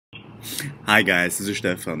Hi guys, this is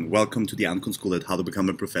Stefan. Welcome to the Ancon School at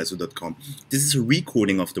howtobecomeaprofessor.com. This is a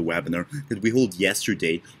recording of the webinar that we held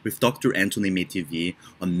yesterday with Dr. Anthony Metivier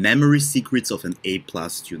on memory secrets of an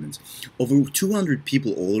A-plus student. Over 200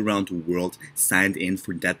 people all around the world signed in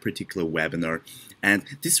for that particular webinar, and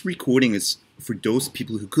this recording is for those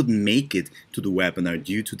people who couldn't make it to the webinar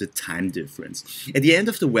due to the time difference. At the end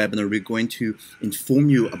of the webinar, we're going to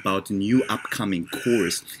inform you about the new upcoming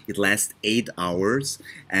course. It lasts 8 hours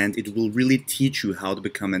and it will really teach you how to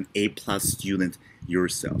become an A-plus student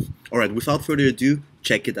yourself. All right, without further ado,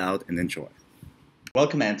 check it out and enjoy.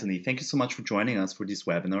 Welcome, Anthony. Thank you so much for joining us for this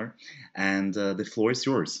webinar, and the floor is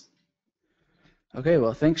yours. Okay,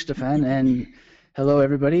 well, thanks, Stefan, and hello,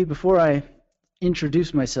 everybody. Before I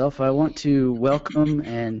introduce myself, I want to welcome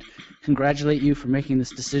and congratulate you for making this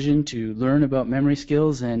decision to learn about memory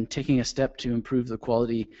skills and taking a step to improve the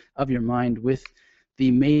quality of your mind with the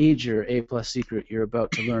major A-plus secret you're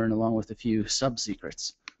about to learn, along with a few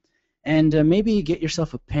sub-secrets. And maybe get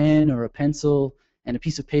yourself a pen or a pencil and a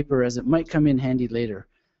piece of paper, as it might come in handy later.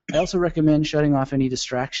 I also recommend shutting off any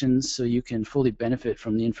distractions so you can fully benefit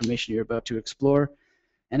from the information you're about to explore.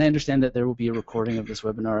 And I understand that there will be a recording of this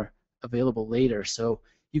webinar available later, so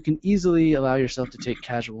you can easily allow yourself to take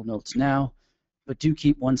casual notes now, but do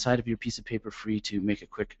keep one side of your piece of paper free to make a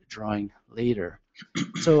quick drawing later.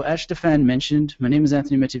 So as Stefan mentioned, my name is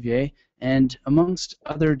Anthony Metivier, and amongst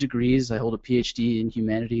other degrees, I hold a PhD in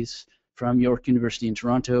humanities from York University in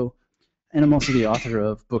Toronto, and I'm also the author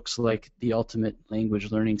of books like The Ultimate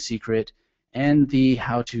Language Learning Secret and the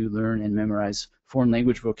How to Learn and Memorize Foreign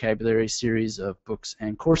Language Vocabulary series of books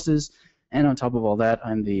and courses. And on top of all that,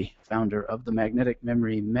 I'm the founder of the Magnetic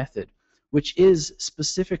Memory Method, which is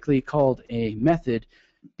specifically called a method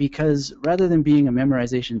because rather than being a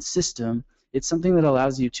memorization system, it's something that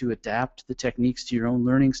allows you to adapt the techniques to your own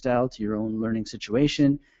learning style, to your own learning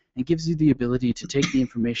situation, and gives you the ability to take the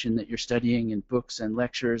information that you're studying in books and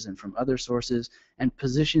lectures and from other sources and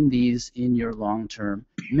position these in your long-term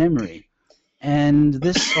memory. And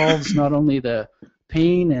this solves not only the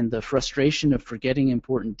pain and the frustration of forgetting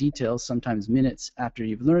important details, sometimes minutes after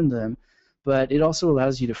you've learned them, but it also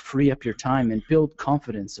allows you to free up your time and build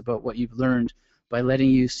confidence about what you've learned by letting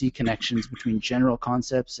you see connections between general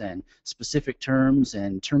concepts and specific terms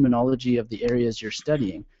and terminology of the areas you're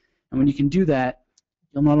studying. And when you can do that,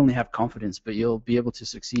 you'll not only have confidence, but you'll be able to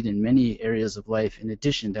succeed in many areas of life in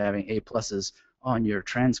addition to having A-pluses on your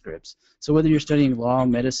transcripts. So whether you're studying law,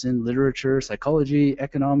 medicine, literature, psychology,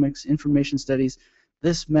 economics, information studies,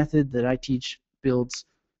 this method that I teach builds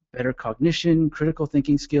better cognition, critical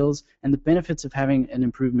thinking skills, and the benefits of having an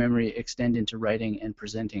improved memory extend into writing and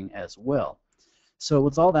presenting as well. So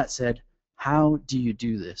with all that said, how do you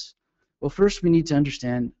do this? Well, first we need to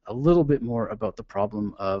understand a little bit more about the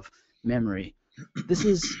problem of memory. This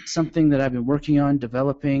is something that I've been working on,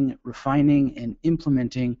 developing, refining, and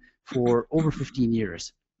implementing for over 15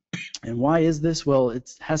 years. And why is this? Well,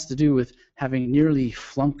 it has to do with having nearly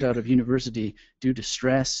flunked out of university due to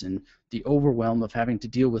stress and the overwhelm of having to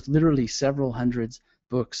deal with literally several hundreds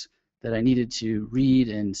books that I needed to read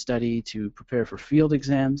and study to prepare for field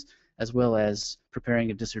exams, as well as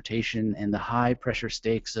preparing a dissertation and the high pressure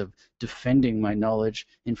stakes of defending my knowledge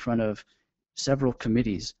in front of several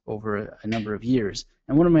committees over a number of years.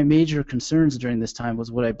 And one of my major concerns during this time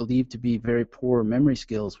was what I believed to be very poor memory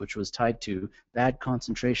skills, which was tied to bad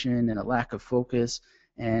concentration and a lack of focus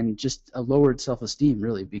and just a lowered self-esteem,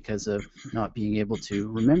 really, because of not being able to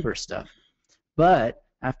remember stuff. But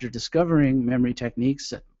after discovering memory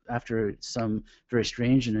techniques, after some very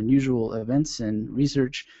strange and unusual events and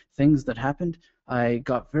research things that happened, I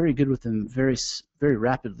got very good with them very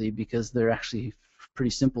rapidly because they're actually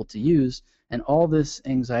pretty simple to use. And all this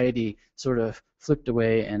anxiety sort of flipped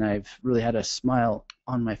away, and I've really had a smile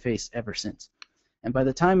on my face ever since. And by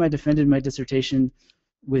the time I defended my dissertation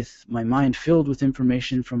with my mind filled with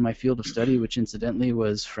information from my field of study, which incidentally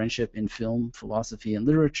was friendship in film, philosophy, and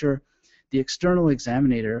literature, the external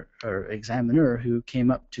examiner who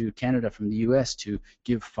came up to Canada from the US to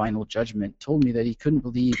give final judgment told me that he couldn't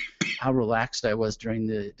believe how relaxed I was during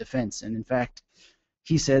the defense. And in fact,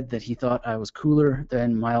 he said that he thought I was cooler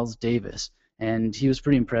than Miles Davis, and he was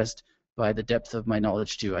pretty impressed by the depth of my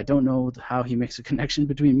knowledge too. I don't know how he makes a connection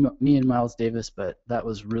between me and Miles Davis, but that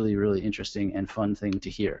was really, really interesting and fun thing to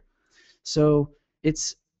hear. So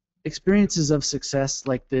it's experiences of success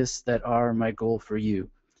like this that are my goal for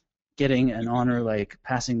you. Getting an honor like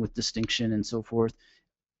passing with distinction and so forth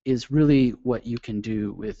is really what you can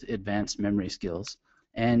do with advanced memory skills.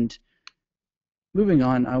 And moving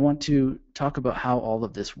on, I want to talk about how all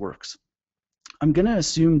of this works. I'm going to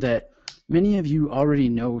assume that Many of you already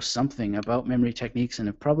know something about memory techniques and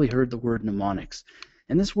have probably heard the word mnemonics.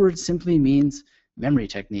 And this word simply means memory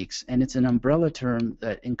techniques, and it's an umbrella term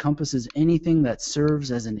that encompasses anything that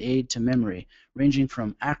serves as an aid to memory, ranging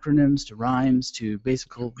from acronyms to rhymes to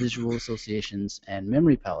basic visual associations and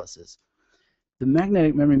memory palaces. The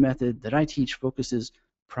magnetic memory method that I teach focuses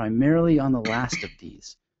primarily on the last of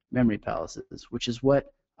these, memory palaces, which is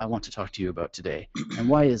what I want to talk to you about today. And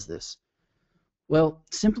why is this? Well,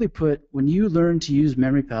 simply put, when you learn to use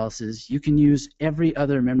memory palaces, you can use every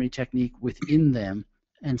other memory technique within them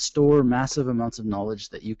and store massive amounts of knowledge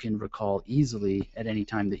that you can recall easily at any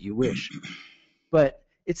time that you wish. But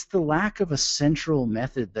it's the lack of a central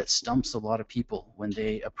method that stumps a lot of people when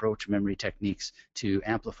they approach memory techniques to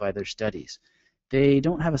amplify their studies. They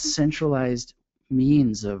don't have a centralized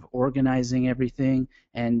means of organizing everything,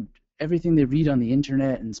 and everything they read on the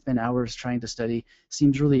internet and spend hours trying to study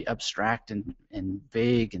seems really abstract and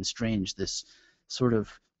vague and strange. This sort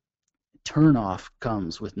of turnoff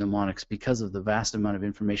comes with mnemonics because of the vast amount of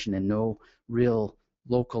information and no real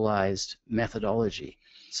localized methodology.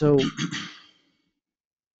 So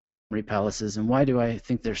memory palaces, and why do I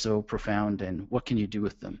think they're so profound, and what can you do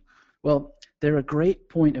with them? Well, they're a great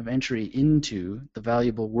point of entry into the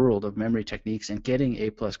valuable world of memory techniques and getting A+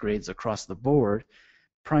 grades across the board,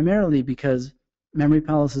 primarily because memory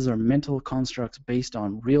palaces are mental constructs based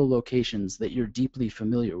on real locations that you're deeply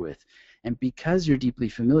familiar with. And because you're deeply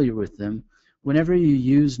familiar with them, whenever you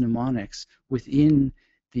use mnemonics within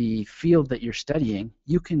the field that you're studying,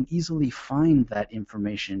 you can easily find that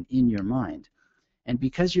information in your mind. And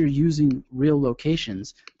because you're using real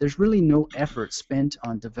locations, there's really no effort spent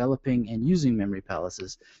on developing and using memory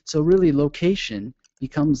palaces. So really, location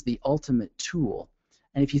becomes the ultimate tool.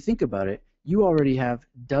 And if you think about it, you already have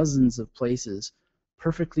dozens of places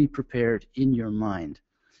perfectly prepared in your mind.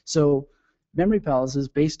 So memory palaces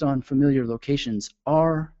based on familiar locations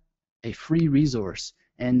are a free resource,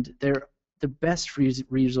 and they're the best free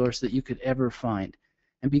resource that you could ever find.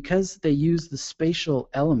 And because they use the spatial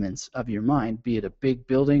elements of your mind, be it a big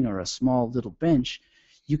building or a small little bench,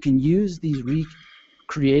 you can use these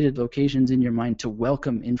recreated locations in your mind to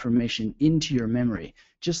welcome information into your memory,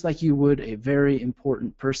 just like you would a very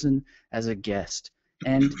important person as a guest.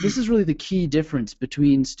 And this is really the key difference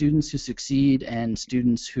between students who succeed and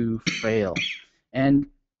students who fail. And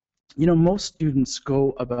you know, most students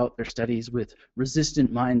go about their studies with resistant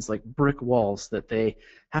minds like brick walls that they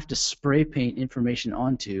have to spray paint information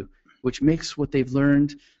onto, which makes what they've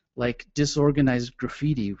learned like disorganized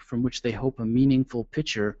graffiti from which they hope a meaningful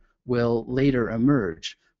picture will later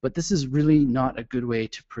emerge. But this is really not a good way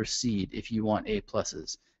to proceed if you want A+,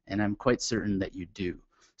 and I'm quite certain that you do.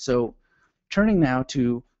 So turning now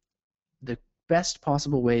to the best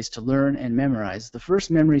possible ways to learn and memorize, the first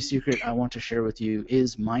memory secret I want to share with you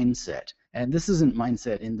is mindset. And this isn't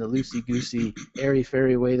mindset in the loosey-goosey,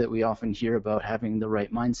 airy-fairy way that we often hear about having the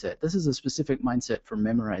right mindset. This is a specific mindset for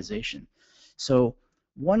memorization. So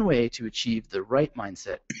one way to achieve the right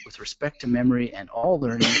mindset with respect to memory and all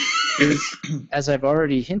learning is, as I've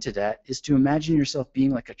already hinted at, is to imagine yourself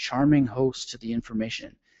being like a charming host to the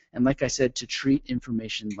information. And like I said, to treat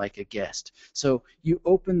information like a guest. So you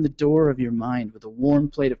open the door of your mind with a warm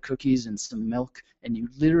plate of cookies and some milk, and you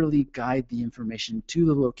literally guide the information to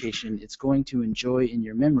the location it's going to enjoy in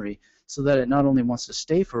your memory, so that it not only wants to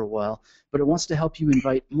stay for a while, but it wants to help you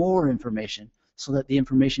invite more information so that the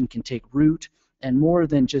information can take root, and more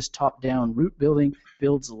than just top-down root building,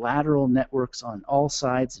 builds lateral networks on all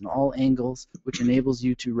sides and all angles, which enables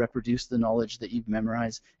you to reproduce the knowledge that you've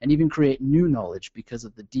memorized and even create new knowledge because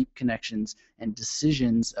of the deep connections and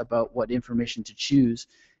decisions about what information to choose,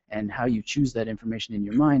 and how you choose that information in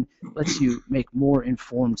your mind lets you make more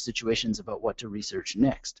informed situations about what to research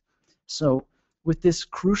next. So with this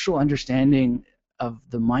crucial understanding of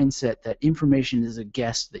the mindset that information is a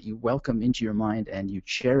guest that you welcome into your mind and you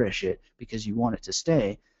cherish it because you want it to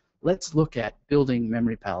stay, let's look at building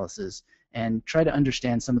memory palaces and try to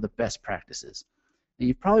understand some of the best practices. Now,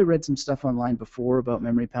 you've probably read some stuff online before about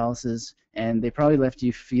memory palaces, and they probably left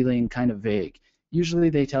you feeling kind of vague.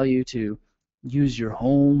 Usually they tell you to use your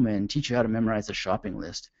home and teach you how to memorize a shopping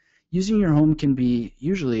list. Using your home can be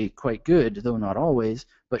usually quite good, though not always,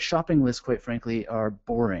 but shopping lists, quite frankly, are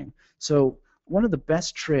boring. So one of the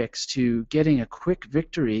best tricks to getting a quick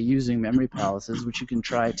victory using memory palaces, which you can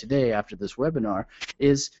try today after this webinar,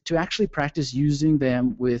 is to actually practice using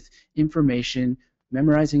them with information,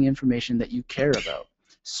 memorizing information that you care about.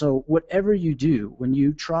 So whatever you do, when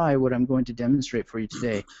you try what I'm going to demonstrate for you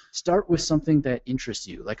today, start with something that interests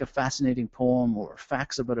you, like a fascinating poem or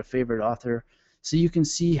facts about a favorite author, so you can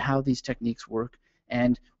see how these techniques work.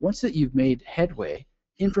 And once that you've made headway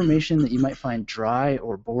information that you might find dry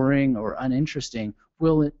or boring or uninteresting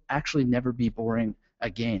will actually never be boring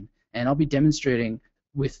again. And I'll be demonstrating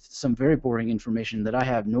with some very boring information that I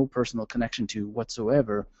have no personal connection to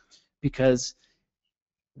whatsoever, because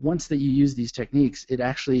once that you use these techniques, it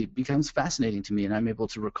actually becomes fascinating to me, and I'm able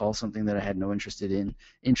to recall something that I had no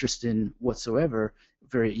interest in whatsoever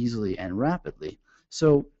very easily and rapidly.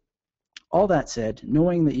 So all that said,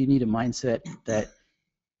 knowing that you need a mindset that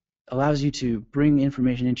allows you to bring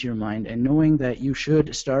information into your mind, and knowing that you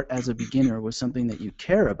should start as a beginner with something that you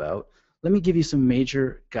care about, let me give you some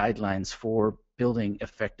major guidelines for building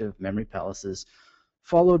effective memory palaces,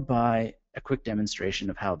 followed by a quick demonstration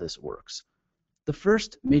of how this works. The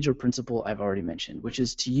first major principle I've already mentioned, which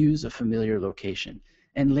is to use a familiar location.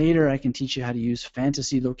 And later I can teach you how to use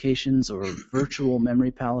fantasy locations or virtual memory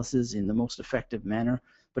palaces in the most effective manner.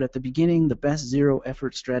 But at the beginning, the best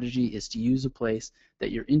zero-effort strategy is to use a place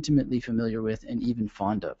that you're intimately familiar with and even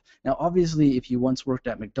fond of. Now, obviously, if you once worked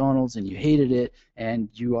at McDonald's and you hated it, and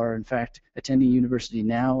you are, in fact, attending university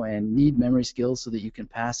now and need memory skills so that you can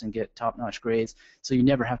pass and get top-notch grades, so you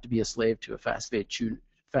never have to be a slave to a fast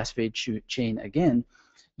food chain again,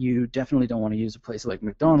 you definitely don't want to use a place like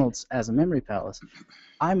McDonald's as a memory palace.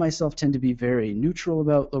 I myself tend to be very neutral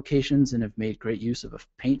about locations and have made great use of a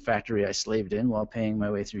paint factory I slaved in while paying my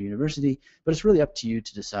way through university, but it's really up to you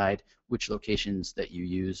to decide which locations that you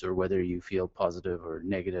use or whether you feel positive or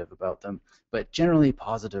negative about them. But generally,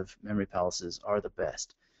 positive memory palaces are the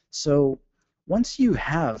best. So once you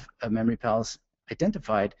have a memory palace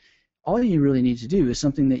identified, all you really need to do is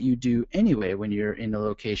something that you do anyway when you're in a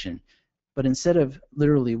location. But instead of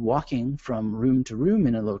literally walking from room to room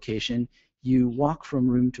in a location, you walk from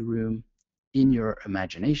room to room in your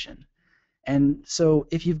imagination. And so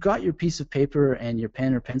if you've got your piece of paper and your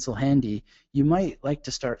pen or pencil handy, you might like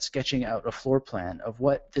to start sketching out a floor plan of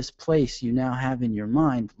what this place you now have in your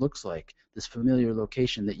mind looks like, this familiar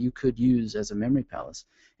location that you could use as a memory palace.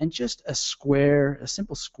 And just a square, a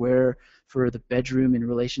simple square for the bedroom in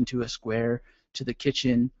relation to a square to the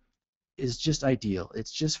kitchen is just ideal.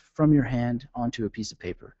 It's just from your hand onto a piece of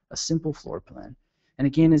paper, a simple floor plan. And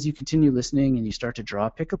again, as you continue listening and you start to draw,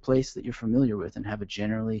 pick a place that you're familiar with and have a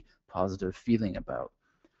generally positive feeling about.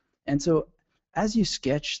 And so as you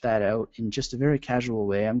sketch that out in just a very casual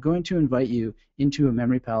way, I'm going to invite you into a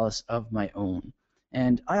memory palace of my own.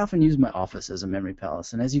 And I often use my office as a memory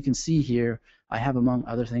palace. And as you can see here, I have, among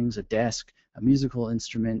other things, a desk, a musical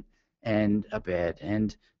instrument, and a bed.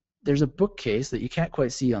 And there's a bookcase that you can't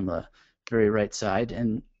quite see on the very right side,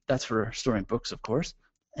 and that's for storing books, of course.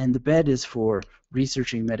 And the bed is for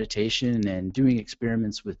researching meditation and doing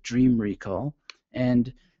experiments with dream recall.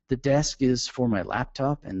 And the desk is for my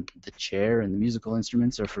laptop, and the chair and the musical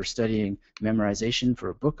instruments are for studying memorization for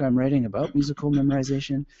a book I'm writing about musical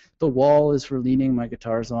memorization. The wall is for leaning my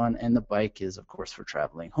guitars on, and the bike is, of course, for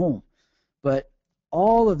traveling home. But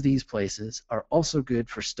all of these places are also good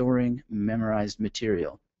for storing memorized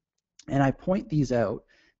material. And I point these out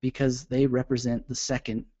because they represent the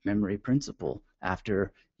second memory principle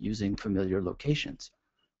after using familiar locations.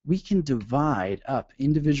 We can divide up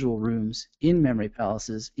individual rooms in memory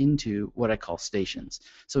palaces into what I call stations.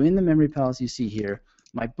 So in the memory palace you see here,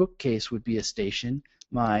 my bookcase would be a station,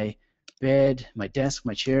 my bed, my desk,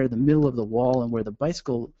 my chair, the middle of the wall, and where the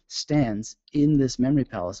bicycle stands in this memory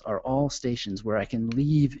palace are all stations where I can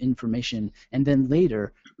leave information and then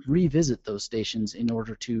later revisit those stations in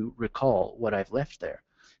order to recall what I've left there.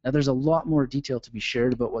 Now, there's a lot more detail to be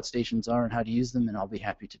shared about what stations are and how to use them, and I'll be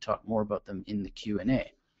happy to talk more about them in the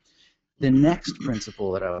Q&A. The next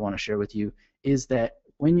principle that I want to share with you is that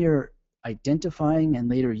when you're identifying and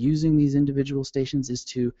later using these individual stations is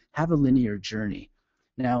to have a linear journey.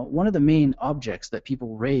 Now, one of the main objects that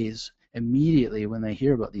people raise immediately when they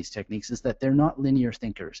hear about these techniques is that they're not linear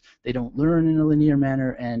thinkers. They don't learn in a linear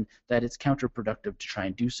manner, and that it's counterproductive to try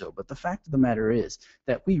and do so. But the fact of the matter is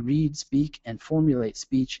that we read, speak, and formulate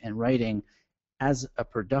speech and writing as a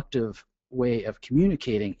productive way of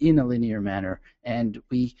communicating in a linear manner, and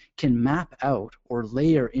we can map out or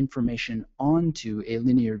layer information onto a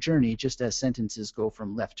linear journey. Just as sentences go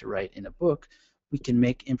from left to right in a book, we can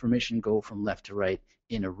make information go from left to right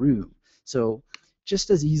in a room. So just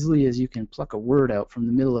as easily as you can pluck a word out from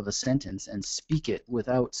the middle of a sentence and speak it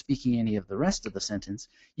without speaking any of the rest of the sentence,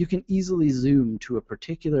 you can easily zoom to a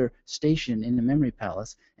particular station in the memory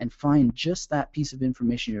palace and find just that piece of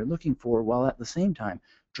information you're looking for, while at the same time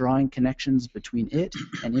drawing connections between it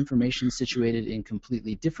and information situated in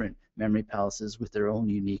completely different memory palaces with their own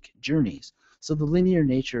unique journeys. So the linear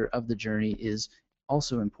nature of the journey is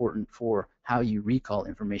also important for how you recall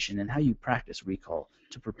information and how you practice recall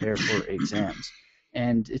to prepare for exams.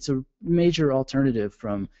 And it's a major alternative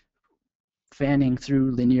from fanning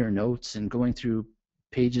through linear notes and going through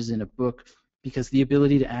pages in a book, because the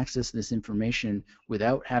ability to access this information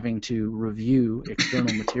without having to review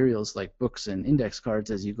external materials like books and index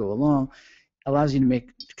cards as you go along allows you to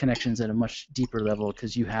make connections at a much deeper level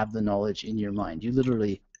because you have the knowledge in your mind. You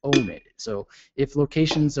literally own it. So if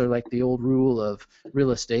locations are like the old rule of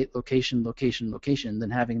real estate, location, location, location,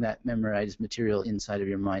 then having that memorized material inside of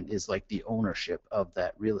your mind is like the ownership of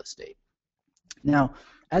that real estate. Now,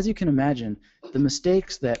 as you can imagine, the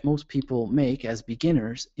mistakes that most people make as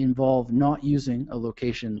beginners involve not using a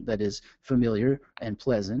location that is familiar and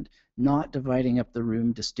pleasant, not dividing up the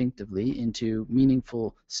room distinctively into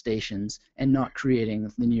meaningful stations, and not creating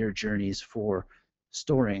linear journeys for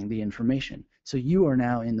storing the information. So you are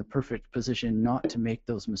now in the perfect position not to make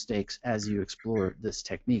those mistakes as you explore this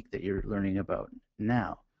technique that you're learning about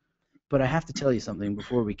now. But I have to tell you something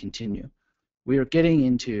before we continue. We are getting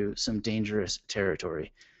into some dangerous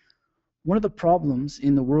territory. One of the problems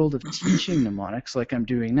in the world of teaching mnemonics, like I'm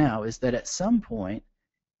doing now, is that at some point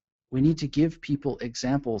we need to give people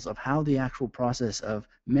examples of how the actual process of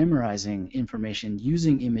memorizing information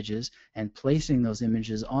using images and placing those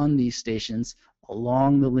images on these stations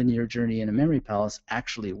along the linear journey in a memory palace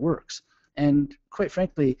actually works. And quite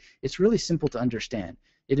frankly, it's really simple to understand.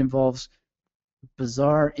 It involves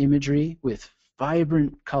bizarre imagery with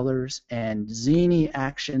vibrant colors and zany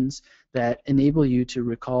actions that enable you to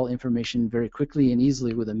recall information very quickly and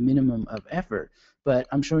easily with a minimum of effort. But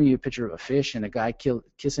I'm showing you a picture of a fish and a guy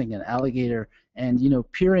kissing an alligator, and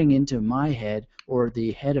peering into my head or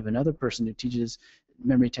the head of another person who teaches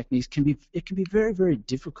memory techniques can be very, very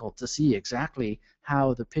difficult to see exactly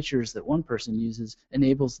how the pictures that one person uses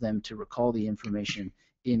enables them to recall the information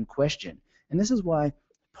in question. And this is why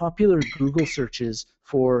popular Google searches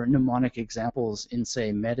for mnemonic examples in,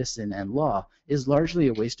 say, medicine and law is largely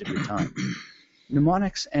a waste of your time.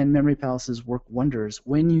 Mnemonics and memory palaces work wonders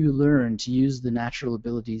when you learn to use the natural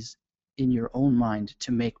abilities in your own mind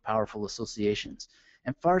to make powerful associations.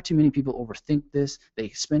 And far too many people overthink this. They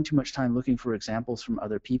spend too much time looking for examples from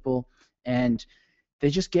other people, and they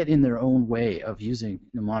just get in their own way of using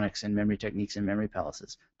mnemonics and memory techniques and memory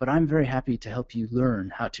palaces. But I'm very happy to help you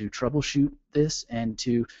learn how to troubleshoot this and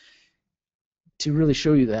to really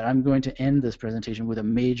show you that. I'm going to end this presentation with a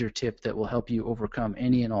major tip that will help you overcome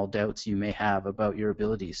any and all doubts you may have about your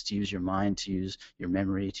abilities to use your mind, to use your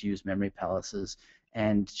memory, to use memory palaces,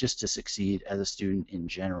 and just to succeed as a student in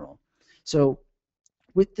general. So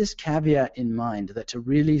with this caveat in mind, that to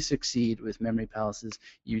really succeed with memory palaces,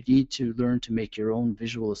 you need to learn to make your own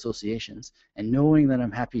visual associations. And knowing that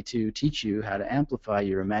I'm happy to teach you how to amplify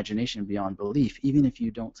your imagination beyond belief, even if you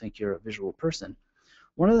don't think you're a visual person,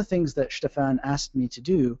 one of the things that Stefan asked me to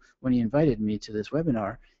do when he invited me to this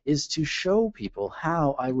webinar is to show people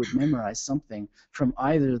how I would memorize something from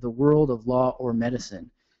either the world of law or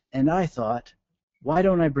medicine. And I thought, why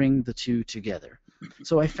don't I bring the two together?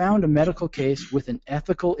 So I found a medical case with an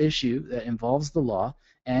ethical issue that involves the law,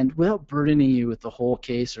 and without burdening you with the whole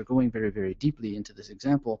case or going very, very deeply into this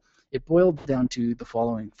example, it boiled down to the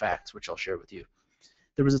following facts, which I'll share with you.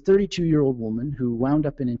 There was a 32-year-old woman who wound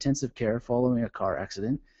up in intensive care following a car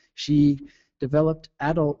accident. She developed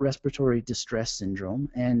adult respiratory distress syndrome,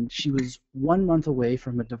 and she was 1 month away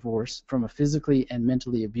from a divorce from a physically and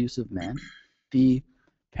mentally abusive man. The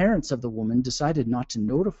parents of the woman decided not to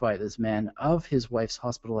notify this man of his wife's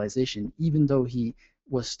hospitalization, even though he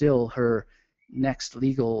was still her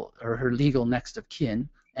legal next of kin.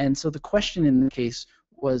 And so the question in the case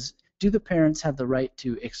was, do the parents have the right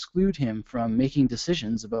to exclude him from making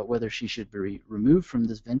decisions about whether she should be removed from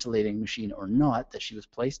this ventilating machine or not that she was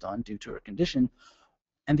placed on due to her condition?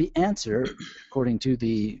 And the answer, according to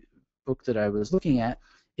the book that I was looking at,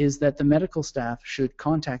 is that the medical staff should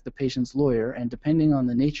contact the patient's lawyer, and depending on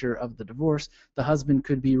the nature of the divorce, the husband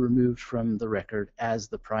could be removed from the record as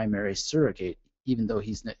the primary surrogate, even though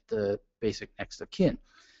he's the basic next of kin.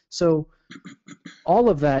 So all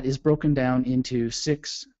of that is broken down into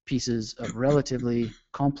 6 pieces of relatively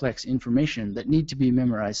complex information that need to be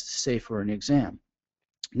memorized, say, for an exam.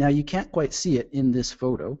 Now, you can't quite see it in this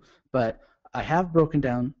photo, but I have broken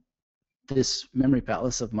down this memory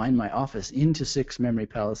palace of mine, my office, into 6 memory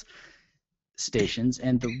palace stations,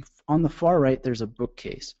 and on the far right there's a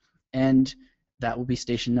bookcase, and that will be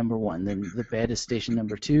station number 1. Then the bed is station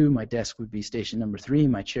number 2, my desk would be station number 3,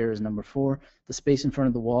 my chair is number 4, the space in front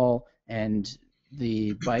of the wall and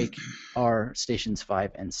the bike are stations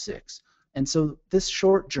 5 and 6. And so this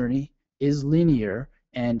short journey is linear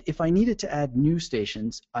And if I needed to add new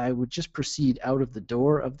stations, I would just proceed out of the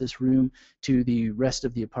door of this room to the rest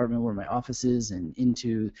of the apartment where my office is and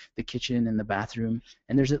into the kitchen and the bathroom.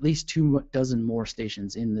 And there's at least 24 more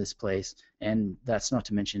stations in this place, and that's not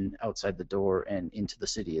to mention outside the door and into the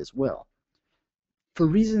city as well. For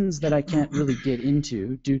reasons that I can't really get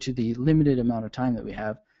into due to the limited amount of time that we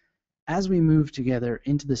have, as we move together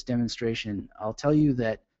into this demonstration, I'll tell you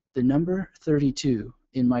that the number 32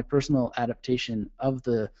 in my personal adaptation of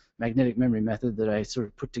the magnetic memory method that I sort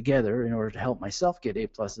of put together in order to help myself get A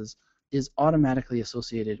pluses is automatically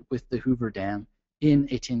associated with the Hoover Dam in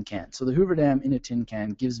a tin can. So the Hoover Dam in a tin can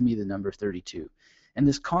gives me the number 32. And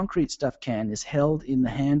this concrete stuffed can is held in the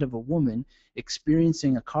hand of a woman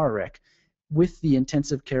experiencing a car wreck with the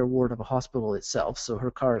intensive care ward of a hospital itself. So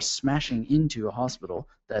her car is smashing into a hospital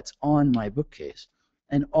that's on my bookcase.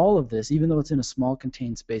 And all of this, even though it's in a small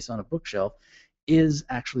contained space on a bookshelf, is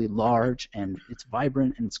actually large, and it's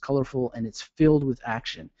vibrant, and it's colorful, and it's filled with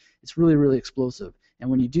action. It's really, really explosive. And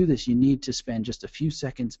when you do this, you need to spend just a few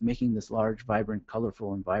seconds making this large, vibrant,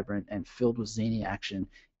 colorful, and vibrant, and filled with zany action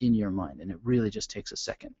in your mind. And it really just takes a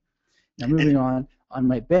second. Now, moving on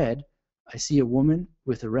my bed, I see a woman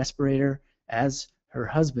with a respirator as her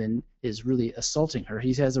husband is really assaulting her.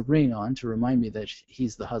 He has a ring on to remind me that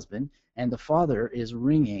he's the husband, and the father is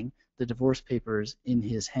wringing the divorce papers in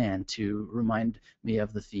his hand to remind me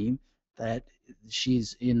of the theme that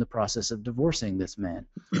she's in the process of divorcing this man.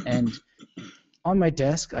 And on my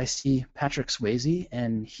desk, I see Patrick Swayze,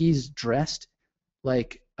 and he's dressed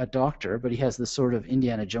like a doctor, but he has this sort of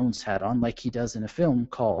Indiana Jones hat on, like he does in a film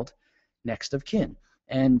called Next of Kin.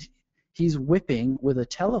 And he's whipping with a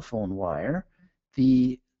telephone wire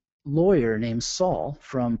the lawyer named Saul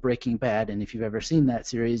from Breaking Bad. And if you've ever seen that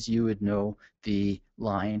series, you would know the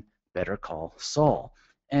line, "Better call Saul."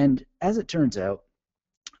 And as it turns out,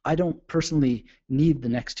 I don't personally need the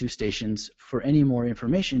next two stations for any more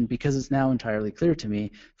information because it's now entirely clear to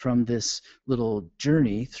me from this little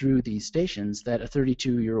journey through these stations that a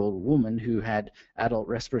 32-year-old woman who had adult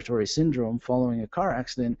respiratory syndrome following a car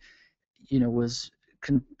accident, was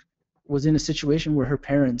in a situation where her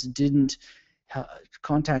parents didn't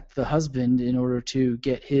contact the husband in order to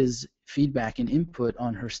get his feedback and input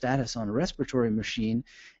on her status on a respiratory machine.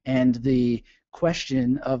 And the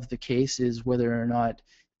question of the case is whether or not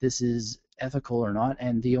this is ethical or not,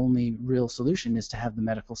 and the only real solution is to have the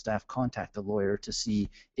medical staff contact the lawyer to see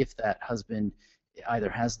if that husband either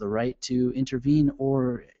has the right to intervene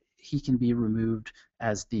or he can be removed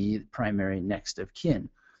as the primary next of kin.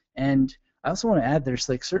 And I also want to add there's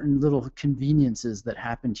like certain little conveniences that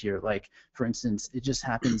happened here. Like, for instance, it just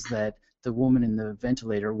happens that the woman in the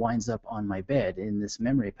ventilator winds up on my bed in this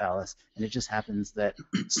memory palace, and it just happens that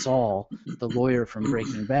Saul, the lawyer from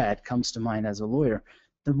Breaking Bad, comes to mind as a lawyer.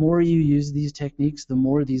 The more you use these techniques, the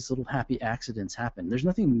more these little happy accidents happen. There's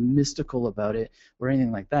nothing mystical about it or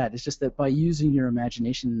anything like that. It's just that by using your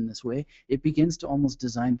imagination in this way, it begins to almost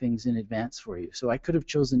design things in advance for you. So I could have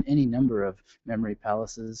chosen any number of memory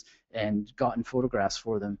palaces and gotten photographs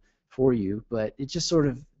for them for you, but it just sort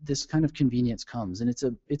of, this kind of convenience comes, and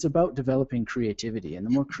it's about developing creativity. And the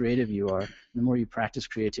more creative you are, the more you practice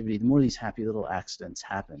creativity, the more these happy little accidents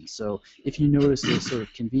happen. So if you notice this sort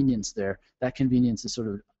of convenience there, that convenience is sort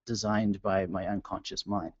of designed by my unconscious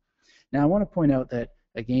mind. Now I want to point out that,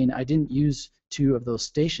 again, I didn't use two of those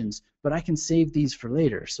stations, but I can save these for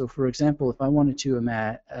later. So for example, if I wanted to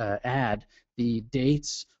add the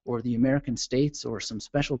dates or the American states or some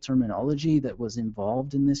special terminology that was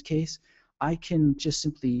involved in this case, I can just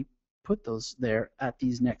simply put those there at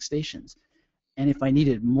these next stations. And if I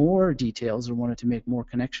needed more details or wanted to make more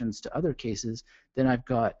connections to other cases, then I've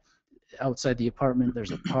got outside the apartment,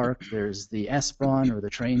 there's a park, there's the S-Bahn or the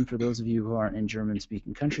train for those of you who aren't in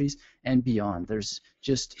German-speaking countries, and beyond. There's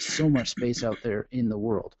just so much space out there in the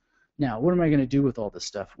world. Now, what am I going to do with all this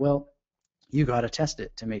stuff? Well, you got to test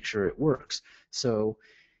it to make sure it works. So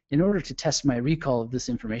in order to test my recall of this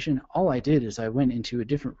information, all I did is I went into a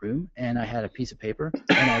different room and I had a piece of paper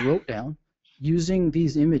and I wrote down using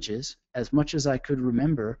these images as much as I could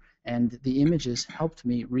remember, and the images helped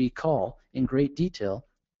me recall in great detail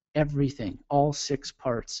everything, all 6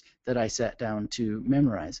 parts that I sat down to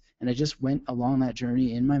memorize. And I just went along that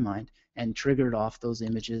journey in my mind and triggered off those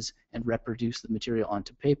images and reproduced the material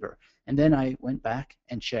onto paper. And then I went back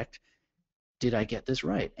and checked, did I get this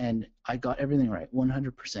right? And I got everything right,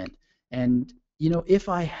 100%. And if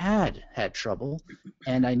I had trouble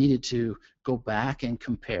and I needed to go back and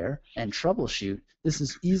compare and troubleshoot, this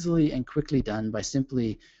is easily and quickly done by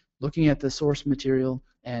simply looking at the source material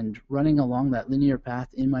and running along that linear path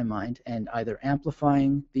in my mind and either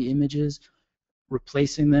amplifying the images,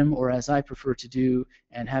 replacing them, or as I prefer to do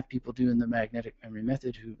and have people do in the magnetic memory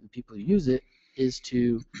method, who the people who use it, is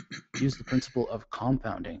to use the principle of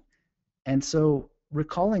compounding. And so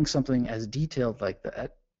recalling something as detailed like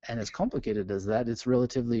that and as complicated as that, it's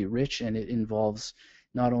relatively rich, and it involves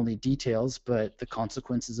not only details, but the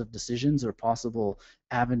consequences of decisions or possible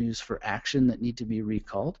avenues for action that need to be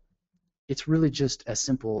recalled. It's really just as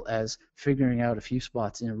simple as figuring out a few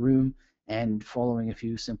spots in a room and following a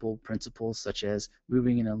few simple principles, such as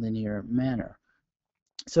moving in a linear manner.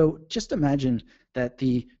 So just imagine that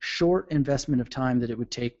the short investment of time that it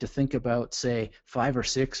would take to think about, say, 5 or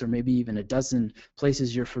 6 or maybe even a dozen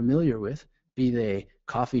places you're familiar with, be they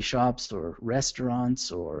coffee shops or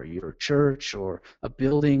restaurants or your church or a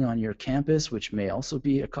building on your campus, which may also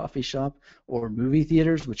be a coffee shop, or movie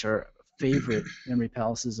theaters, which are favorite memory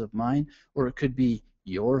palaces of mine, or it could be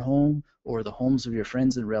your home or the homes of your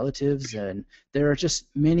friends and relatives. And there are just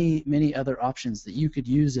many, many other options that you could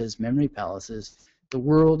use as memory palaces. The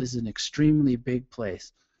world is an extremely big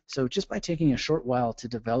place. So just by taking a short while to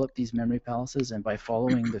develop these memory palaces, and by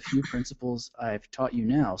following the few principles I've taught you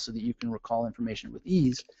now so that you can recall information with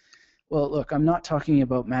ease, well, look, I'm not talking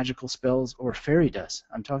about magical spells or fairy dust.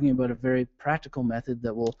 I'm talking about a very practical method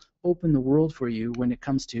that will open the world for you when it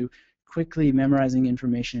comes to quickly memorizing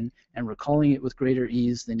information and recalling it with greater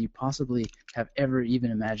ease than you possibly have ever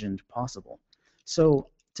even imagined possible. So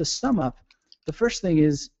to sum up, the first thing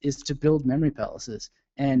is to build memory palaces,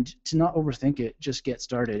 and to not overthink it. Just get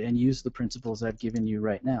started and use the principles I've given you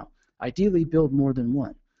right now. Ideally, build more than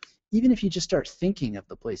one. Even if you just start thinking of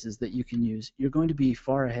the places that you can use, you're going to be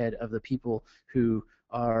far ahead of the people who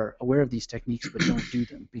are aware of these techniques but don't do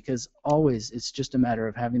them, because always it's just a matter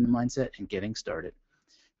of having the mindset and getting started.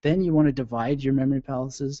 Then you want to divide your memory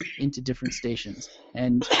palaces into different stations,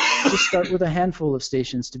 and just start with a handful of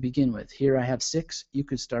stations to begin with. Here I have 6. You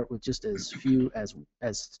could start with just as few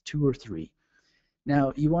as 2 or 3.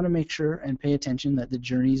 Now, you want to make sure and pay attention that the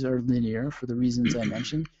journeys are linear for the reasons I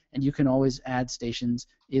mentioned, and you can always add stations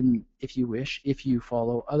in if you wish, if you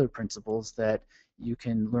follow other principles that you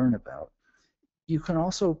can learn about. You can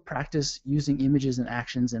also practice using images and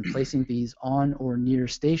actions and placing these on or near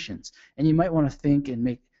stations. And you might want to think and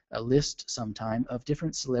make a list sometime of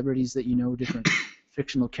different celebrities that you know, different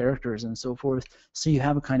fictional characters and so forth, so you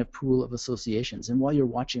have a kind of pool of associations. And while you're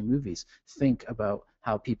watching movies, think about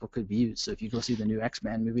how people could be used. So if you go see the new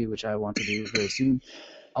X-Men movie, which I want to do very soon,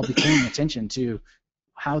 I'll be paying attention to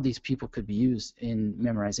how these people could be used in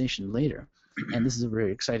memorization later. And this is a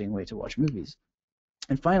very exciting way to watch movies.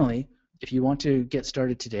 And finally, if you want to get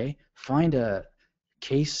started today, find a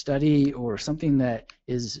case study or something that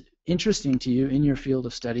is interesting to you in your field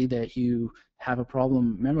of study that you have a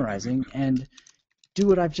problem memorizing, and do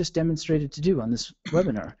what I've just demonstrated to do on this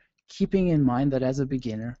webinar, keeping in mind that as a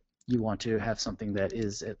beginner, you want to have something that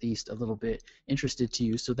is at least a little bit interested to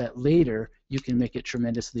you, so that later you can make it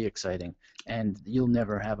tremendously exciting, and you'll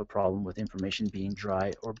never have a problem with information being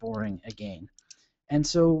dry or boring again. And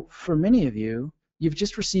so for many of you, you've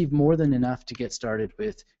just received more than enough to get started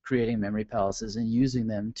with creating memory palaces and using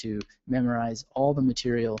them to memorize all the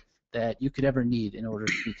material that you could ever need in order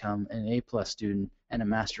to become an A+ student and a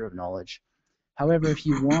master of knowledge. However, if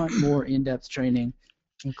you want more in-depth training,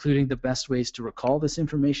 including the best ways to recall this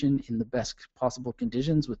information in the best possible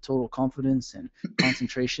conditions with total confidence and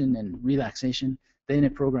concentration and relaxation, then a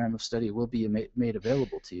program of study will be made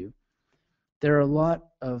available to you. There are a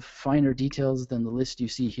lot of finer details than the list you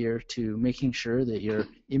see here to making sure that your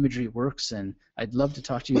imagery works, and I'd love to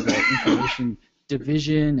talk to you about information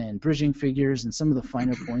division and bridging figures and some of the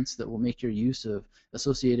finer points that will make your use of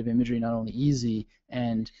associative imagery not only easy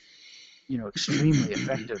and extremely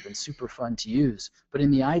effective and super fun to use, but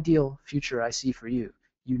in the ideal future I see for you,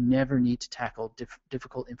 you never need to tackle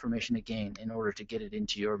difficult information again in order to get it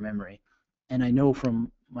into your memory. And I know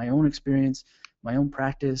from my own experience, my own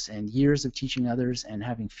practice, and years of teaching others and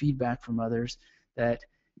having feedback from others, that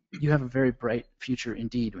you have a very bright future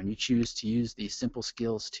indeed when you choose to use these simple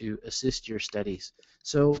skills to assist your studies.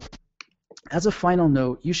 So as a final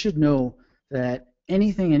note, you should know that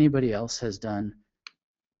anything anybody else has done,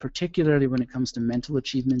 particularly when it comes to mental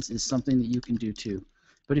achievements, is something that you can do too.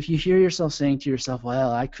 But if you hear yourself saying to yourself,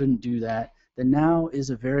 well, I couldn't do that, then now is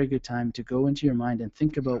a very good time to go into your mind and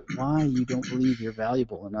think about why you don't believe you're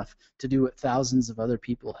valuable enough to do what thousands of other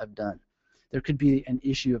people have done. There could be an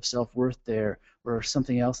issue of self-worth there, or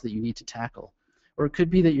something else that you need to tackle. Or it could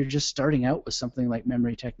be that you're just starting out with something like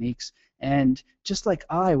memory techniques, and just like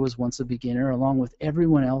I was once a beginner, along with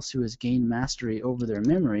everyone else who has gained mastery over their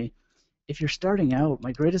memory, if you're starting out,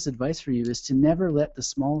 my greatest advice for you is to never let the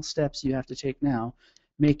small steps you have to take now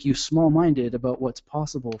make you small-minded about what's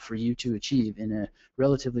possible for you to achieve in a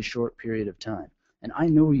relatively short period of time. And I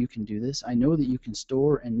know you can do this. I know that you can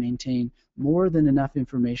store and maintain more than enough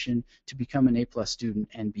information to become an A+ student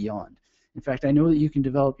and beyond. In fact, I know that you can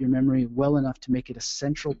develop your memory well enough to make it a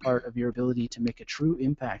central part of your ability to make a true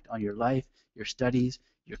impact on your life, your studies,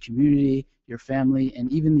 your community, your family,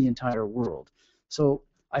 and even the entire world. So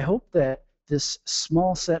I hope that this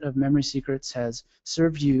small set of memory secrets has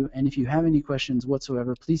served you, and if you have any questions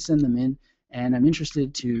whatsoever, please send them in, and I'm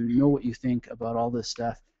interested to know what you think about all this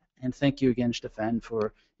stuff. And thank you again, Stefan,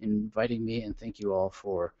 for inviting me, and thank you all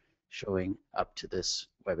for showing up to this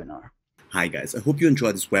webinar. Hi guys, I hope you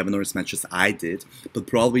enjoyed this webinar as much as I did, but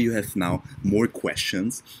probably you have now more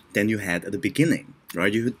questions than you had at the beginning,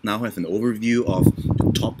 right? You now have an overview of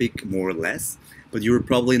the topic more or less, but you're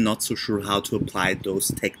probably not so sure how to apply those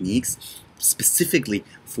techniques specifically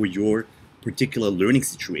for your particular learning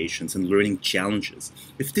situations and learning challenges.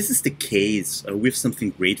 If this is the case, we have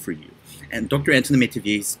something great for you. And Dr. Anthony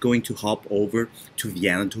Metivier is going to hop over to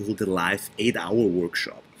Vienna to hold a live 8-hour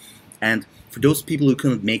workshop. And for those people who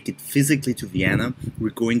couldn't make it physically to Vienna, we're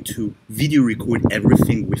going to video record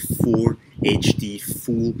everything with 4 HD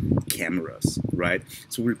full cameras, right?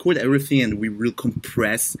 So we record everything and we will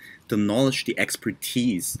compress the knowledge, the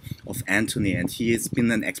expertise of Anthony. And he has been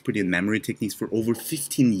an expert in memory techniques for over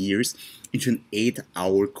 15 years into an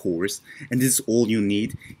 8-hour course. And this is all you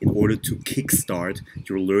need in order to kickstart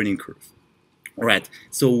your learning curve. All right,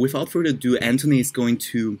 so without further ado, Anthony is going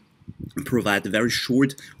to provide a very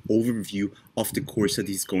short overview of the course that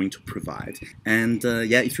he's going to provide. And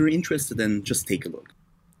yeah, if you're interested, then just take a look.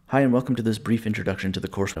 Hi, and welcome to this brief introduction to the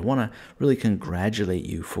course. I want to really congratulate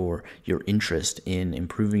you for your interest in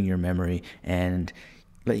improving your memory and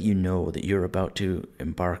let you know that you're about to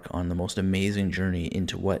embark on the most amazing journey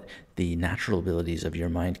into what the natural abilities of your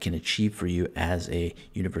mind can achieve for you as a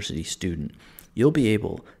university student. You'll be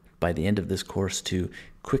able, by the end of this course, to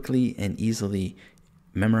quickly and easily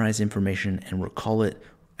memorize information and recall it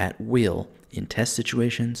at will in test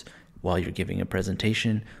situations, while you're giving a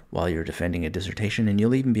presentation, while you're defending a dissertation, and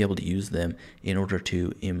you'll even be able to use them in order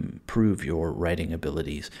to improve your writing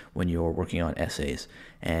abilities when you're working on essays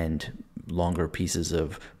and longer pieces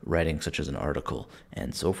of writing such as an article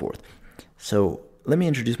and so forth. So let me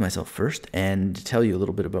introduce myself first and tell you a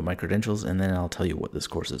little bit about my credentials, and then I'll tell you what this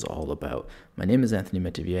course is all about. My name is Anthony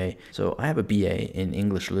Metivier. So I have a BA in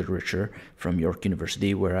English Literature from York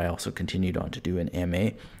University, where I also continued on to do an MA.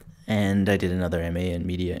 And I did another MA in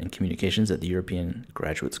Media and Communications at the European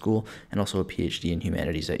Graduate School, and also a PhD in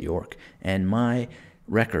Humanities at York. And my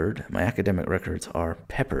academic records are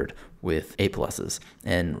peppered with A+.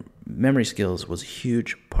 And memory skills was a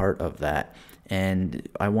huge part of that. And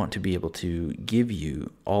I want to be able to give you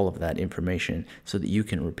all of that information so that you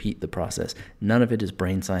can repeat the process. None of it is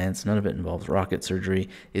brain science. None of it involves rocket surgery.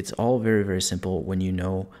 It's all very, very simple when you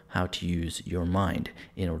know how to use your mind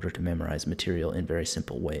in order to memorize material in very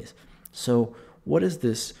simple ways. So what is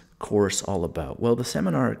this course all about? Well, the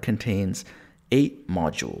seminar contains 8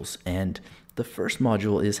 modules, and the first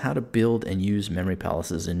module is how to build and use memory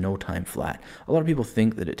palaces in no time flat. A lot of people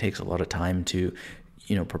think that it takes a lot of time to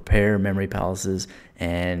prepare memory palaces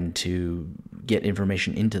and to get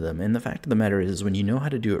information into them. And the fact of the matter is, when you know how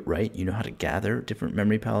to do it right, you know how to gather different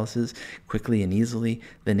memory palaces quickly and easily,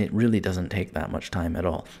 then it really doesn't take that much time at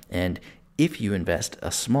all. And if you invest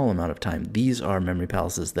a small amount of time, these are memory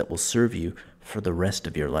palaces that will serve you for the rest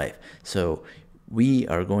of your life. So we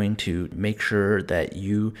are going to make sure that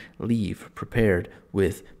you leave prepared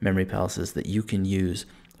with memory palaces that you can use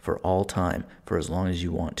for all time, for as long as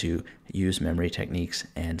you want to use memory techniques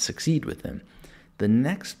and succeed with them. The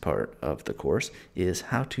next part of the course is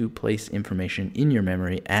how to place information in your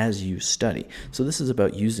memory as you study. So this is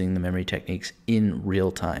about using the memory techniques in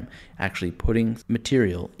real time, actually putting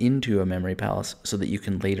material into a memory palace so that you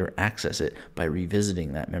can later access it by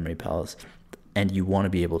revisiting that memory palace. And you want to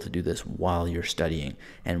be able to do this while you're studying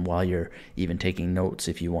and while you're even taking notes,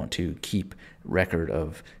 if you want to keep record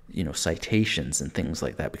of citations and things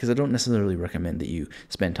like that, because I don't necessarily recommend that you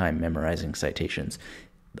spend time memorizing citations,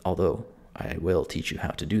 although I will teach you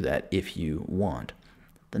how to do that if you want.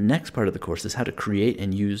 The next part of the course is how to create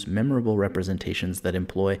and use memorable representations that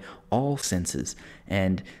employ all senses.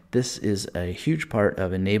 And this is a huge part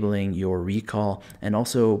of enabling your recall and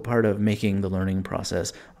also part of making the learning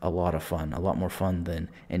process a lot of fun, a lot more fun than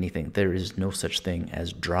anything. There is no such thing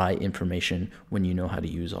as dry information when you know how to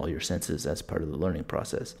use all your senses as part of the learning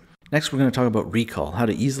process. Next, we're going to talk about recall, how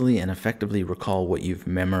to easily and effectively recall what you've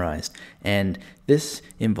memorized. And this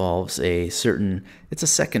involves it's a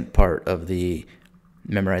second part of the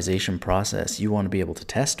memorization process, you want to be able to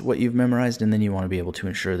test what you've memorized, and then you want to be able to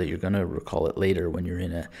ensure that you're going to recall it later when you're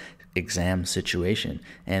in a exam situation.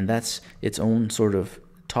 And that's its own sort of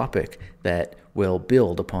topic that will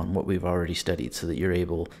build upon what we've already studied, so that you're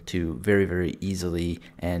able to very, very easily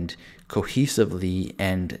and cohesively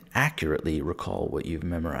and accurately recall what you've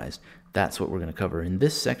memorized. That's what we're going to cover in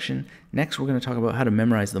this section. Next, we're going to talk about how to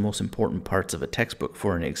memorize the most important parts of a textbook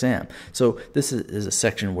for an exam. So this is a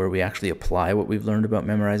section where we actually apply what we've learned about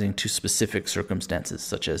memorizing to specific circumstances,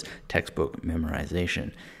 such as textbook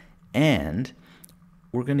memorization. And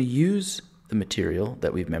we're going to use the material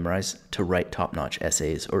that we've memorized to write top-notch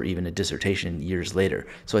essays or even a dissertation years later.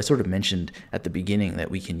 So I sort of mentioned at the beginning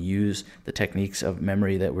that we can use the techniques of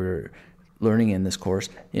memory that we're learning in this course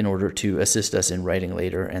in order to assist us in writing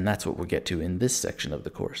later, and that's what we'll get to in this section of the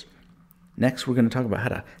course. Next, we're going to talk about how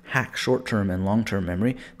to hack short-term and long-term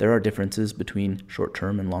memory. There are differences between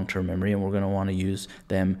short-term and long-term memory, and we're going to want to use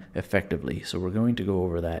them effectively. So we're going to go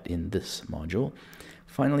over that in this module.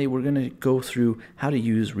 Finally, we're going to go through how to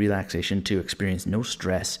use relaxation to experience no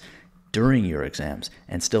stress during your exams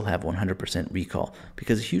and still have 100% recall,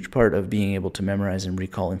 because a huge part of being able to memorize and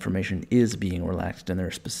recall information is being relaxed, and there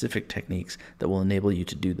are specific techniques that will enable you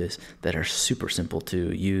to do this that are super simple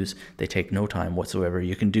to use. They take no time whatsoever.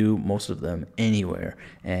 You can do most of them anywhere,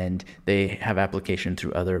 and they have application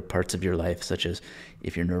through other parts of your life, such as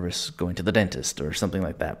if you're nervous going to the dentist or something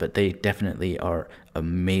like that. But they definitely are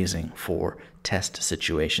amazing for test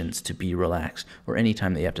situations, to be relaxed, or any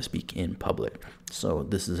time that you have to speak in public. So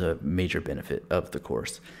this is a major benefit of the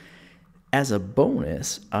course. As a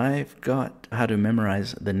bonus, I've got how to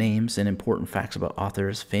memorize the names and important facts about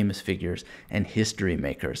authors, famous figures, and history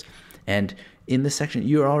makers. And in this section,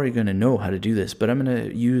 you're already going to know how to do this, but I'm going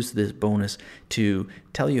to use this bonus to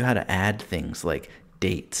tell you how to add things like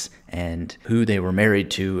dates and who they were married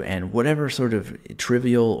to, and whatever sort of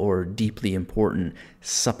trivial or deeply important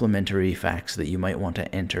supplementary facts that you might want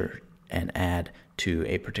to enter and add to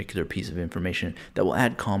a particular piece of information that will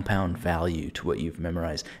add compound value to what you've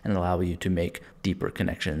memorized and allow you to make deeper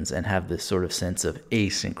connections and have this sort of sense of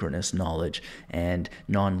asynchronous knowledge and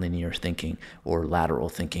nonlinear thinking, or lateral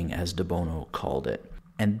thinking as De Bono called it.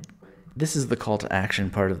 And this is the call to action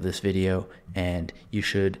part of this video, and you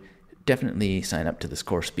should definitely sign up to this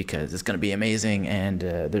course because it's going to be amazing, and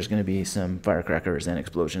there's going to be some firecrackers and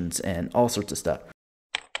explosions and all sorts of stuff.